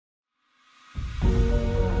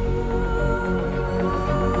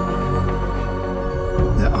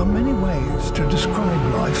words to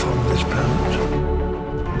describe life on this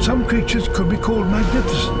planet. Some creatures could be called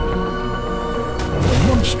magnificent, or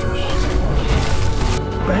monstrous,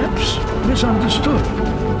 perhaps misunderstood.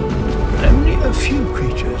 But only a few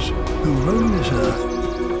creatures who roam this earth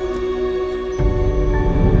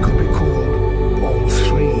could be called all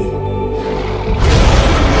three.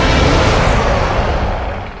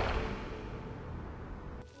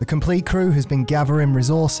 The complete crew has been gathering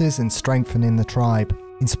resources and strengthening the tribe.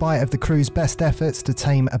 In spite of the crew's best efforts to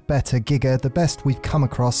tame a better Giga, the best we've come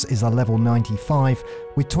across is a level 95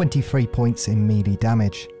 with 23 points in melee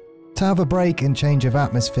damage. To have a break and change of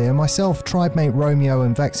atmosphere, myself, tribemate Romeo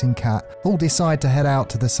and Vexing Cat all decide to head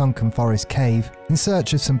out to the Sunken Forest cave in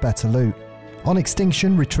search of some better loot. On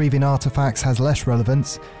Extinction, retrieving artifacts has less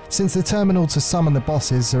relevance, since the terminal to summon the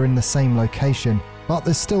bosses are in the same location, but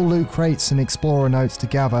there's still loot crates and explorer notes to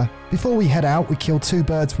gather. Before we head out, we kill 2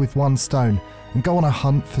 birds with 1 stone and go on a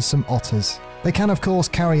hunt for some otters. They can of course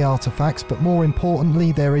carry artifacts, but more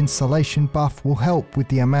importantly their insulation buff will help with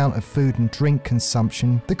the amount of food and drink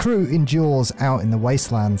consumption the crew endures out in the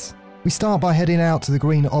wastelands. We start by heading out to the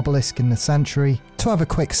green obelisk in the sanctuary to have a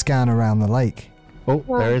quick scan around the lake. Oh,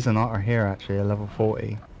 there is an otter here actually, a level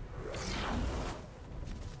 40.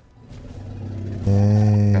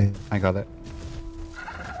 Yay. Okay, I got it.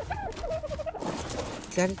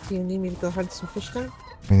 Got it? Do you need me to go hunt some fish now?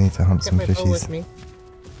 We need to hunt Get some my bow fishies. with me.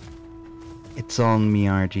 It's on me,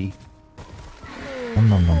 RG.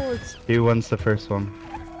 Oh, it's Who wants the first one?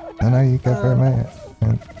 I know, you go for it, mate.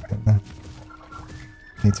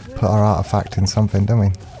 Need to put our artifact in something, don't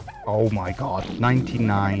we? Oh my god,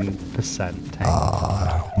 99% tame.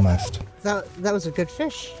 Ah, almost. that was a good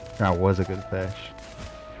fish. That was a good fish.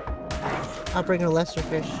 I'll bring a lesser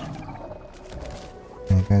fish.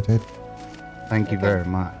 There you go, dude. Thank you very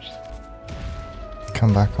much.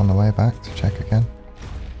 Come back on the way back to check again.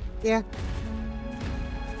 Yeah.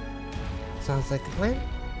 Sounds like a plan.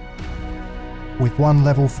 With 1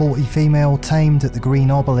 level 40 female tamed at the green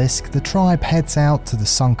obelisk, the tribe heads out to the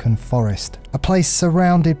Sunken Forest, a place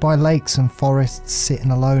surrounded by lakes and forests sitting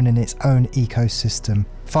alone in its own ecosystem,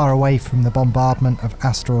 far away from the bombardment of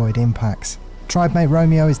asteroid impacts. Tribemate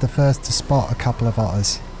Romeo is the first to spot a couple of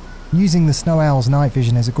otters. Using the snow owl's night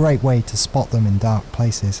vision is a great way to spot them in dark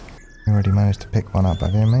places. You already managed to pick one up,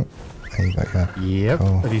 have you, mate? There you go, Yep.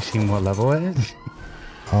 Cool. Have you seen what level it is?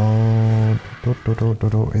 Oh,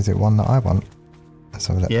 is it one that I want? Let's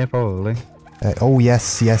have a look. Yeah, probably. Oh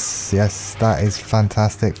yes, that is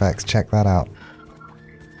fantastic, Vex. Check that out.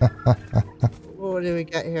 What do we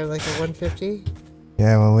got here? Like a 150?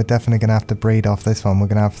 Yeah, well, we're definitely going to have to breed off this one. We're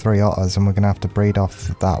going to have 3 otters and we're going to have to breed off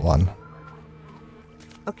that one.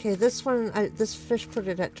 Okay, this one, this fish put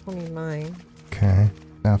it at 29. Okay,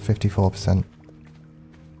 now 54%.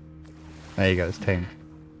 There you go, it's tame.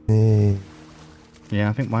 The Yeah,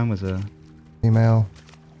 I think mine was a female.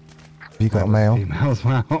 Have you got a male? female as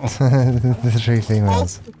well. The 3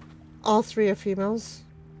 females. All 3 are females.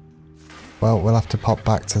 Well, we'll have to pop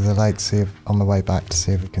back to the lake on the way back to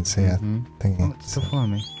see if we can see a thingy. Oh, it's still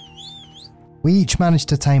following me. We each managed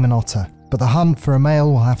to tame an otter, but the hunt for a male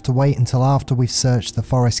will have to wait until after we've searched the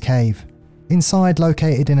forest cave. Inside,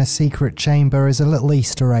 located in a secret chamber, is a little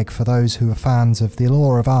Easter egg for those who are fans of the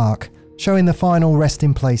Allure of Ark, showing the final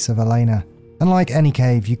resting place of Helena. And like any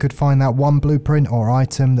cave, you could find that one blueprint or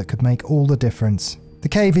item that could make all the difference. The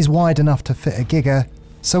cave is wide enough to fit a Giga,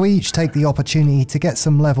 so we each take the opportunity to get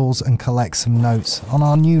some levels and collect some notes on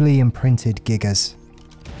our newly imprinted Gigas.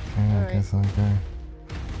 Okay, I guess I'll go.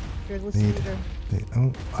 Here, let's see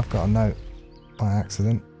Oh, I've got a note by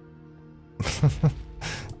accident. There's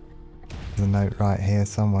a note right here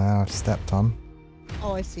somewhere I've stepped on.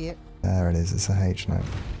 Oh, I see it. There it is, it's a H note.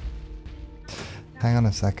 Hang on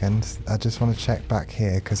a second, I just want to check back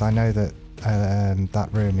here because I know that that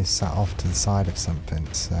room is sat off to the side of something,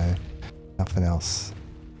 so nothing else.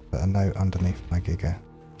 But a note underneath my Giga.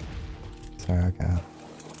 Sorry, I'll get out.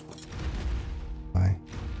 Bye.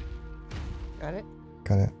 Got it?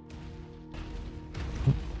 Got it.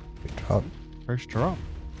 Good drop. First drop.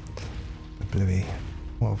 The bluey.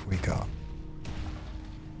 What have we got?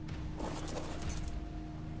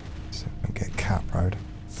 So we can get Cap Road.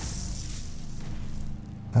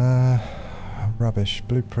 Rubbish.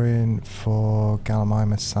 Blueprint for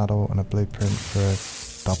Gallimimus saddle and a blueprint for a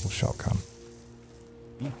double shotgun.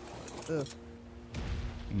 Ugh.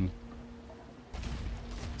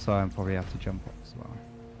 So I probably have to jump up as well.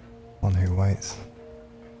 One who waits.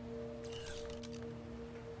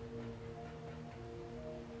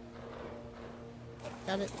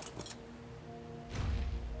 Got it.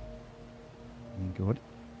 Good.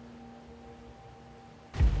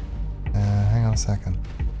 Hang on a second.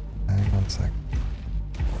 Hang on a sec.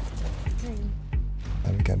 Okay.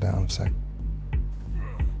 Let me get down a sec.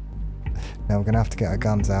 Now we're going to have to get our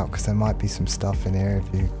guns out because there might be some stuff in here.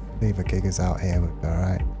 If you leave our giggers out here, we'll be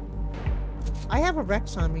alright. I have a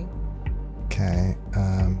Rex on me. Okay,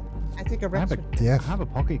 I think a Rex. yeah, I have a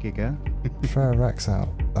pocket gigger. throw a Rex out.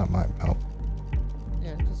 That might help.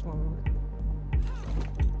 Yeah, just one moment.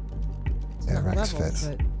 It's Yeah, not Rex level, fits.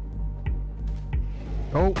 but-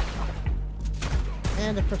 Oh,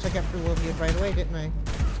 And of course I got Peruvian right away, didn't I?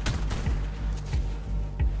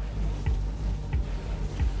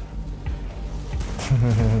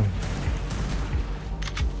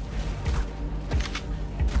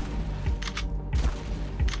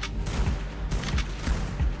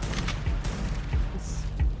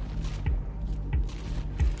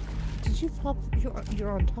 Did you pop?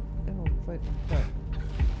 You're on top. Oh, but what?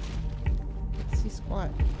 Let's see squat.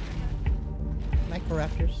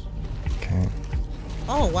 Microraptors. Okay.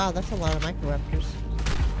 Oh wow, that's a lot of microraptors.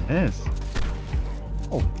 it is.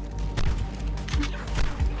 Oh,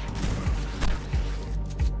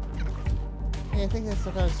 Yeah, I think that's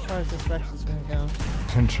about as far as this Rex is gonna go.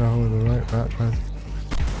 Control with the right raptors.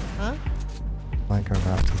 Huh?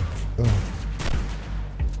 Microraptor. Oh.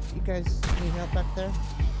 You guys need help back there?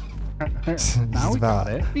 now we got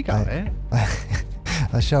it. We got it.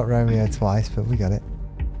 I shot Romeo twice, but we got it.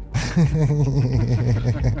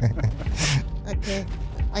 Okay.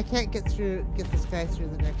 I can't get this guy through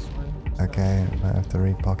the next one. So Okay, might have to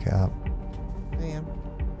repock it up. I am.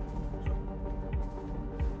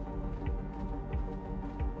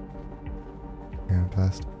 Going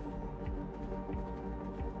first.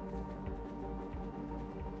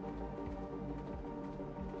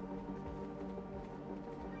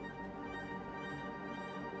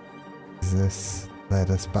 Is this led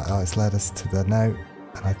us back? Oh, it's led us to the note,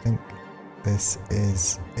 and I think this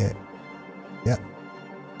is it. Yep.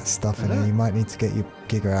 There's stuff in here. You might need to get your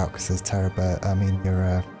Giga out because there's Terrabird. I mean,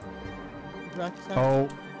 your Rex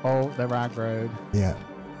out? Oh, they're aggroed. yeah.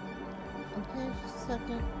 Okay, just a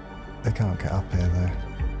second. They can't get up here though.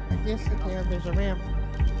 Yes, they can. There's a ramp.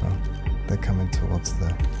 Oh, they're coming towards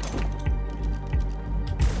the.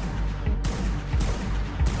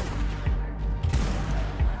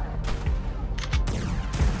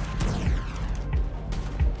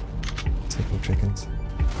 Simple chickens.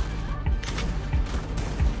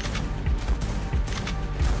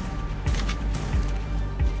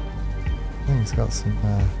 I think it's got some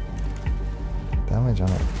damage on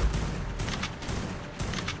it.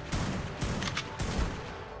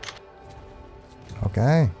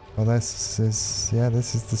 Okay, well this is the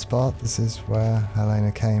spot. This is where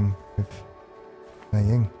Helena came with Mei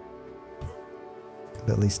Ying.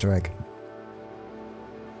 Little Easter egg.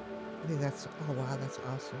 I think that's. Oh wow, that's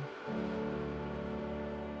awesome.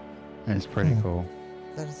 It's pretty Yeah. cool.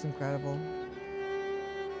 That is incredible.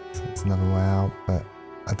 So it's another way out, but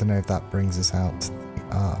I don't know if that brings us out to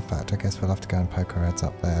the artifact. I guess we'll have to go and poke our heads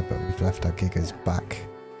up there, but we've left our giggers back.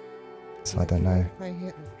 So I don't know. If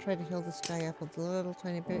I try to heal this guy up a little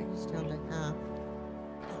tiny bit, he's down to half.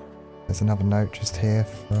 There's another note just here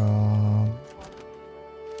from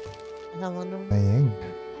Helena. Mei Ying.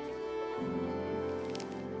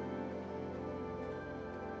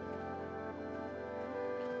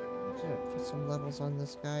 Put some levels on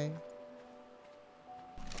this guy.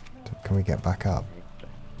 Can we get back up?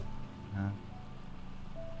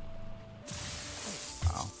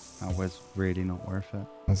 Wow, that was really not worth it.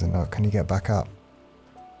 Was it not? Can you get back up?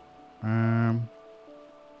 Let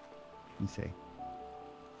me see.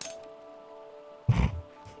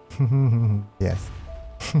 Yes.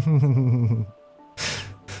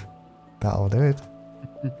 That'll do it.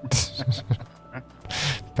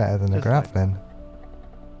 Better than a Just grab like- then.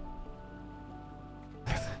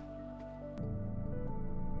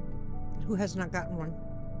 Who has not gotten one?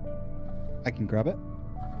 I can grab it.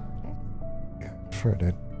 Sure it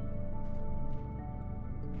did.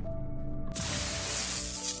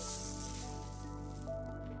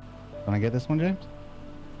 Can I get this one, James?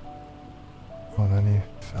 Well, then you.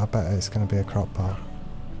 I bet it's going to be a crop pot.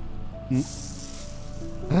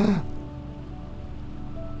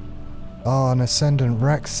 Oh, an Ascendant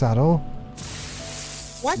Rex saddle.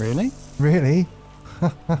 What? Really? Really?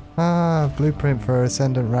 Blueprint for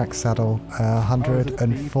Ascendant Rex saddle.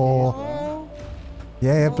 104. Oh,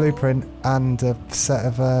 Yeah, blueprint and a set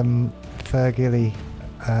of Fergilly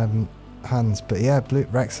hands. But yeah,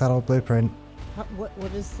 Rex saddle blueprint. what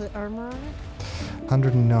is the armor on it?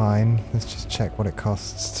 109. Let's just check what it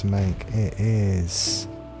costs to make. It is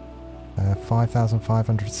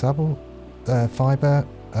 5,500 fiber.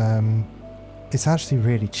 It's actually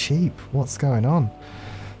really cheap. What's going on?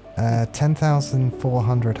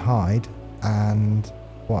 10,400 hide and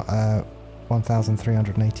what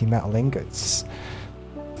 1,380 metal ingots.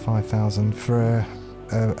 5,000 for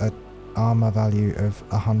a armor value of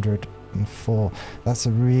 104. That's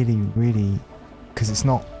a really, because it's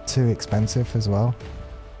not too expensive as well.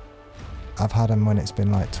 I've had them when it's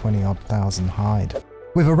been like 20 odd thousand hide.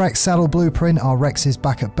 With a Rex saddle blueprint, our Rexes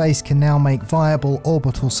back at base can now make viable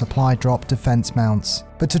orbital supply drop defense mounts.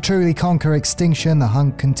 But to truly conquer extinction, the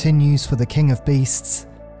hunt continues for the king of beasts,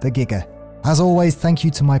 the Giga. As always, thank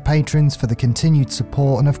you to my patrons for the continued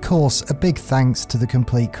support, and of course, a big thanks to the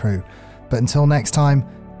complete crew. But until next time,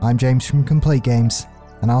 I'm James from Complete Games,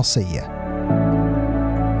 and I'll see you.